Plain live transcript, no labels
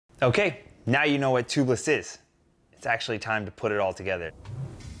Okay, now you know what tubeless is. It's actually time to put it all together.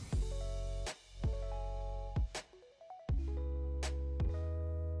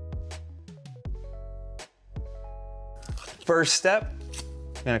 First step,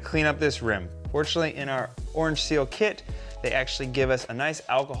 I'm gonna clean up this rim. Fortunately, in our Orange Seal kit, they actually give us a nice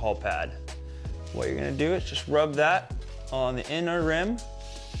alcohol pad. What you're gonna do is just rub that on the inner rim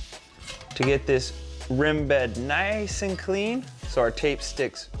to get this rim bed nice and clean so our tape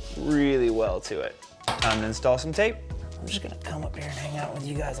sticks really well to it. Time to install some tape. I'm just gonna come up here and hang out with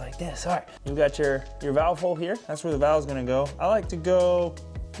you guys like this. All right, you've got your valve hole here. That's where the valve's gonna go. I like to go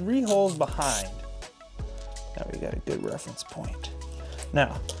 3 holes behind. Now we got a good reference point.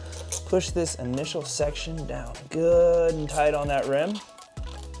 Now, push this initial section down good and tight on that rim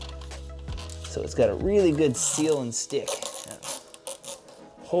so it's got a really good seal and stick. Now,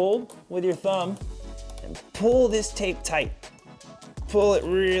 hold with your thumb and pull this tape tight. Pull it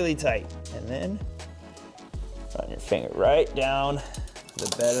really tight, and then run your finger right down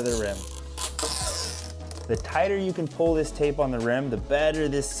the bed of the rim. The tighter you can pull this tape on the rim, the better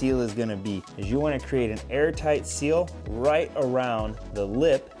this seal is gonna be, as you wanna create an airtight seal right around the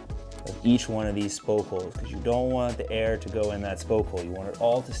lip of each one of these spoke holes, because you don't want the air to go in that spoke hole. You want it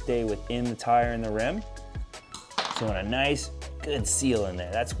all to stay within the tire and the rim. So you want a nice, good seal in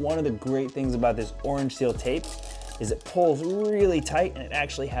there. That's one of the great things about this Orange Seal tape, is it pulls really tight and it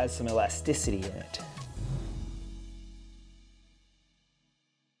actually has some elasticity in it.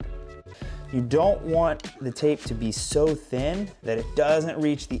 You don't want the tape to be so thin that it doesn't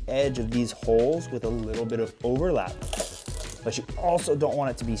reach the edge of these holes with a little bit of overlap. But you also don't want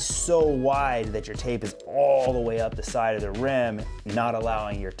it to be so wide that your tape is all the way up the side of the rim, not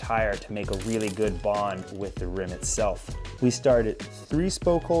allowing your tire to make a really good bond with the rim itself. We started 3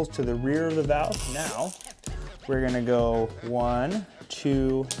 spoke holes to the rear of the valve. Now, we're gonna go 1,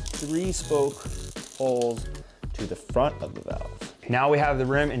 2, 3 spoke holes to the front of the valve. Now we have the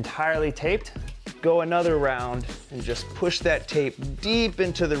rim entirely taped. Go another round and just push that tape deep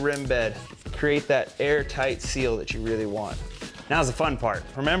into the rim bed. Create that airtight seal that you really want. Now's the fun part.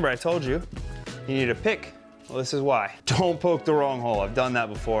 Remember, I told you, you need a pick. Well, this is why. Don't poke the wrong hole. I've done that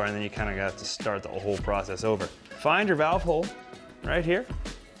before, and then you kind of got to start the whole process over. Find your valve hole right here,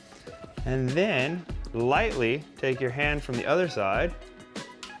 and then lightly take your hand from the other side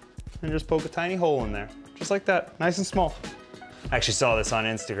and just poke a tiny hole in there. Just like that, nice and small. I actually saw this on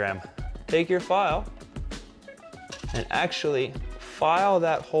Instagram. Take your file and actually file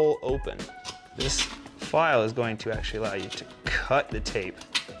that hole open. This file is going to actually allow you to cut the tape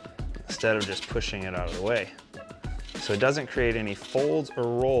instead of just pushing it out of the way. So it doesn't create any folds or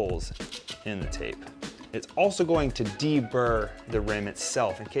rolls in the tape. It's also going to deburr the rim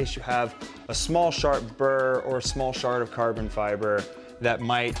itself in case you have a small sharp burr or a small shard of carbon fiber that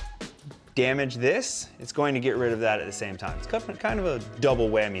might damage this. It's going to get rid of that at the same time. It's kind of a double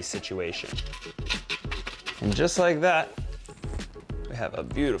whammy situation. And just like that, we have a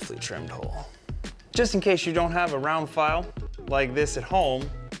beautifully trimmed hole. Just in case you don't have a round file like this at home,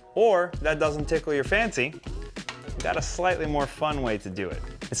 or that doesn't tickle your fancy, we've got a slightly more fun way to do it.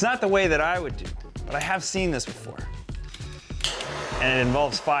 It's not the way that I would do, but I have seen this before. And it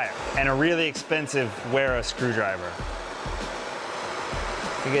involves fire and a really expensive Wera screwdriver.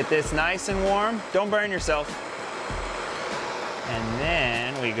 You get this nice and warm, don't burn yourself. And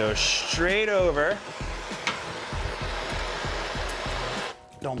then we go straight over.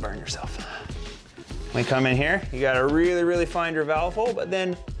 Don't burn yourself. When you come in here, you gotta really, really find your valve hole, but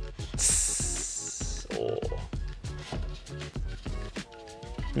then, oh.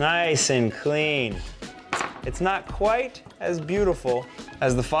 Nice and clean. It's not quite as beautiful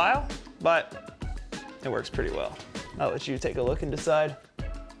as the file, but it works pretty well. I'll let you take a look and decide.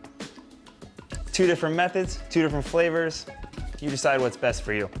 2 different methods, 2 different flavors. You decide what's best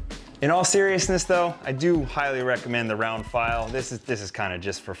for you. In all seriousness though, I do highly recommend the round file. This is kind of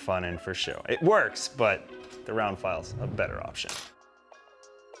just for fun and for show. It works, but the round file's a better option.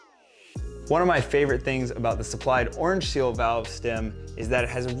 One of my favorite things about the supplied Orange Seal valve stem is that it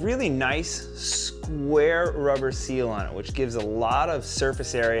has a really nice square rubber seal on it, which gives a lot of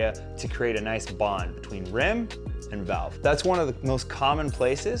surface area to create a nice bond between rim and valve. That's one of the most common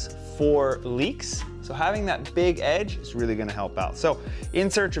places for leaks. So having that big edge is really gonna help out. So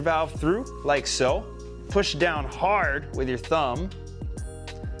insert your valve through like so, push down hard with your thumb,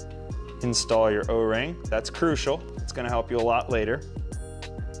 install your O-ring. That's crucial. It's gonna help you a lot later.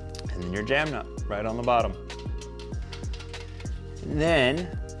 And then your jam nut right on the bottom. And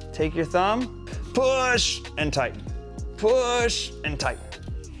then take your thumb, push and tighten, push and tighten,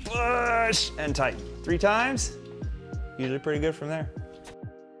 push and tighten. 3 times, usually pretty good from there.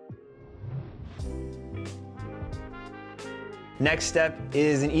 Next step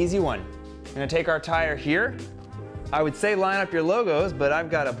is an easy one. We're gonna take our tire here. I would say line up your logos, but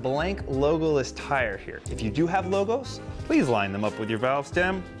I've got a blank logoless tire here. If you do have logos, please line them up with your valve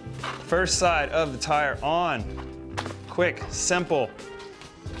stem. First side of the tire on. Quick, simple.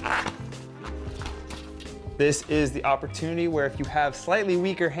 This is the opportunity where if you have slightly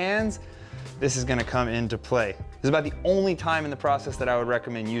weaker hands, this is gonna come into play. This is about the only time in the process that I would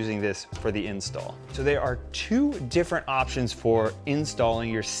recommend using this for the install. So there are two different options for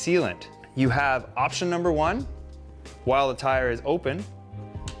installing your sealant. You have option number one, while the tire is open,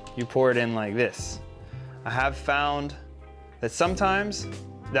 you pour it in like this. I have found that sometimes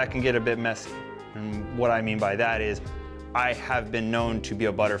that can get a bit messy. And what I mean by that is I have been known to be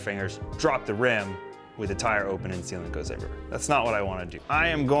a Butterfingers, drop the rim with the tire open and sealant goes everywhere. That's not what I want to do. I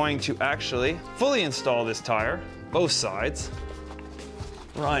am going to actually fully install this tire, both sides.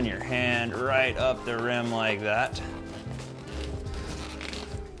 Run your hand right up the rim like that.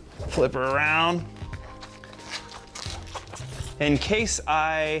 Flip her around. In case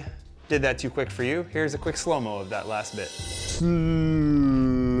I did that too quick for you, here's a quick slow-mo of that last bit. Slowly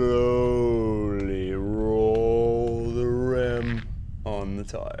roll the rim on the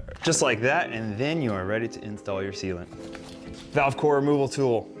tire. Just like that, and then you are ready to install your sealant. Valve core removal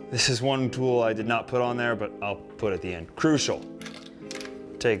tool. This is one tool I did not put on there, but I'll put at the end. Crucial.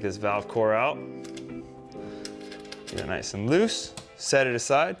 Take this valve core out. Get it nice and loose. Set it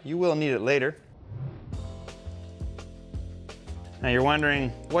aside. You will need it later. Now you're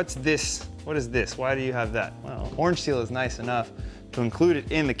wondering, what's this? What is this? Why do you have that? Well, orange seal is nice enough to include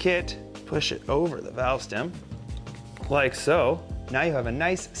it in the kit. Push it over the valve stem, like so. Now you have a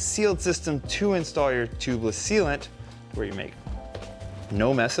nice sealed system to install your tubeless sealant where you make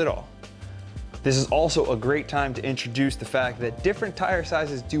no mess at all. This is also a great time to introduce the fact that different tire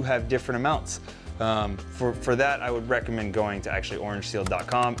sizes do have different amounts. For that, I would recommend going to actually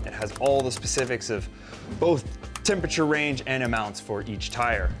orangeseal.com. It has all the specifics of both temperature range and amounts for each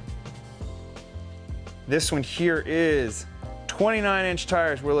tire. This one here is 29-inch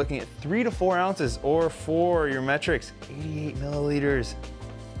tires. We're looking at 3 to 4 ounces, or for your metrics, 88 milliliters,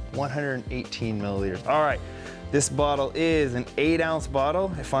 118 milliliters. All right, this bottle is an 8-ounce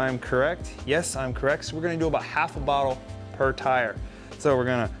bottle, if I'm correct. Yes, I'm correct. So we're gonna do about half a bottle per tire. So we're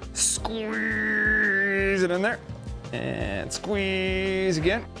gonna squeeze it in there and squeeze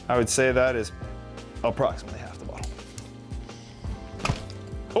again. I would say that is approximately half the bottle.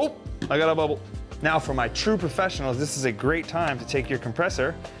 Oh, I got a bubble. Now for my true professionals, this is a great time to take your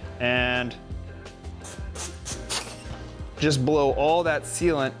compressor and just blow all that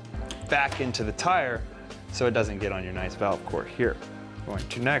sealant back into the tire so it doesn't get on your nice valve core here. Going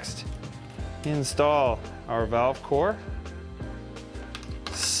to next install our valve core.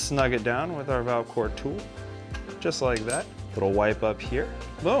 Snug it down with our valve core tool, just like that. Little wipe up here.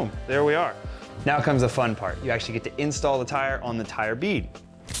 Boom, there we are. Now comes the fun part. You actually get to install the tire on the tire bead.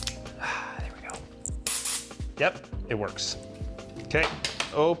 There we go. Yep, it works. Okay,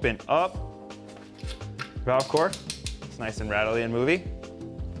 open up valve core. It's nice and rattly and movie.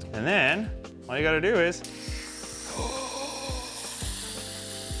 And then all you gotta do is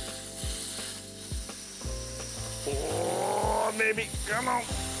oh, baby, come on.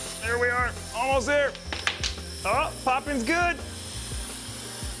 There we are, almost there. Oh, popping's good.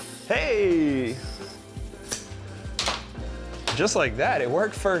 Hey. Just like that, it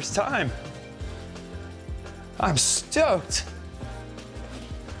worked first time. I'm stoked.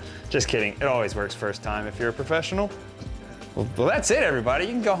 Just kidding, it always works first time if you're a professional. Well, that's it, everybody.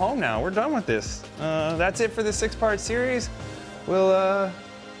 You can go home now. We're done with this. That's it for the 6-part series. We'll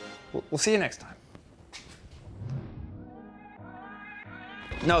see you next time.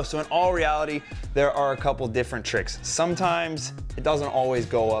 No, so in all reality, there are a couple different tricks. Sometimes it doesn't always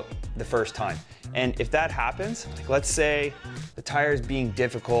go up the first time. And if that happens, like let's say the tire is being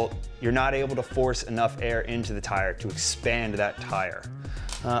difficult, you're not able to force enough air into the tire to expand that tire.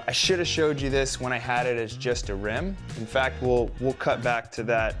 I should have showed you this when I had it as just a rim. In fact, we'll cut back to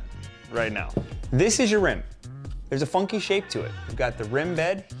that right now. This is your rim. There's a funky shape to it. You've got the rim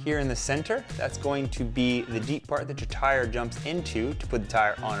bed here in the center. That's going to be the deep part that your tire jumps into to put the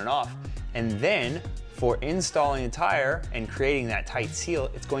tire on and off. And then for installing the tire and creating that tight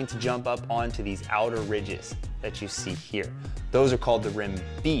seal, it's going to jump up onto these outer ridges that you see here. Those are called the rim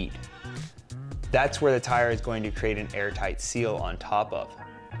bead. That's where the tire is going to create an airtight seal on top of.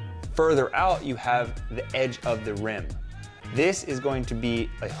 Further out, you have the edge of the rim. This is going to be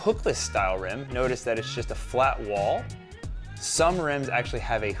a hookless style rim. Notice that it's just a flat wall. Some rims actually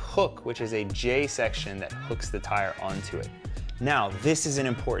have a hook, which is a J section that hooks the tire onto it. Now, this is an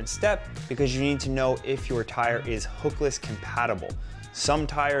important step because you need to know if your tire is hookless compatible. Some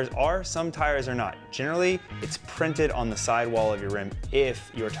tires are, some tires are not. Generally, it's printed on the sidewall of your rim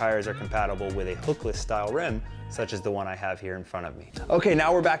if your tires are compatible with a hookless style rim, such as the one I have here in front of me. Okay,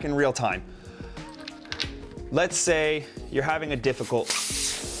 now we're back in real time. Let's say you're having a difficult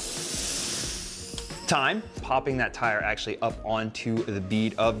time popping that tire actually up onto the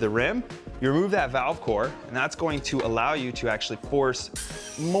bead of the rim. You remove that valve core, and that's going to allow you to actually force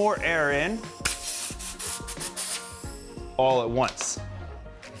more air in all at once.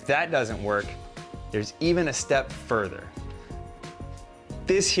 If that doesn't work, there's even a step further.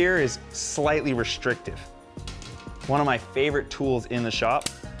 This here is slightly restrictive. One of my favorite tools in the shop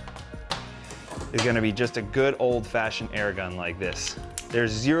is gonna be just a good old-fashioned air gun like this.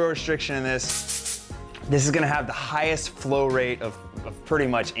 There's zero restriction in this. This is gonna have the highest flow rate of pretty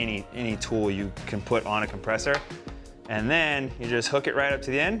much any tool you can put on a compressor. And then you just hook it right up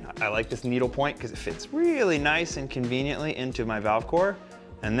to the end. I like this needle point because it fits really nice and conveniently into my valve core.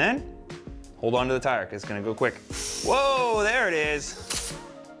 And then hold on to the tire because it's gonna go quick. Whoa, there it is.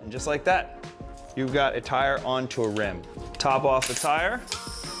 And just like that, you've got a tire onto a rim. Top off the tire.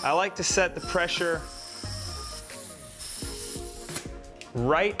 I like to set the pressure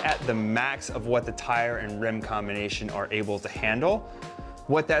right at the max of what the tire and rim combination are able to handle.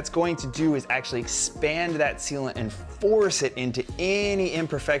 What that's going to do is actually expand that sealant and force it into any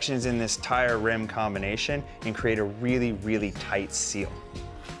imperfections in this tire rim combination and create a really, really tight seal.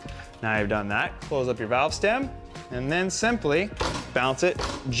 Now you've done that, close up your valve stem and then simply bounce it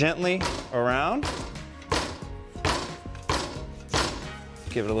gently around.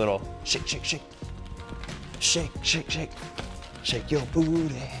 Give it a little shake, shake, shake. Shake, shake, shake. Shake your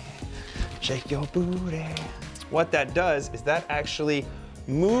booty. Shake your booty. What that does is that actually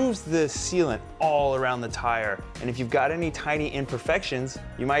moves the sealant all around the tire. And if you've got any tiny imperfections,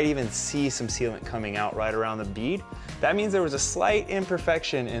 you might even see some sealant coming out right around the bead. That means there was a slight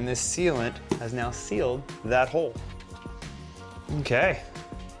imperfection and this sealant has now sealed that hole. Okay,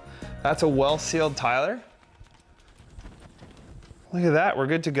 that's a well-sealed tire. Look at that, we're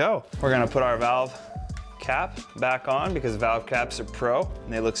good to go. We're gonna put our valve cap back on because valve caps are pro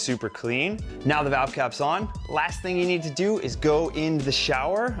and they look super clean. Now the valve cap's on. Last thing you need to do is go in the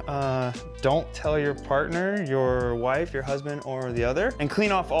shower. Don't tell your partner, your wife, your husband, or the other, and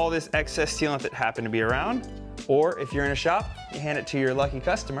clean off all this excess sealant that happened to be around. Or if you're in a shop, you hand it to your lucky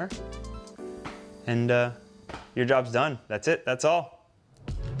customer and your job's done. That's it, that's all.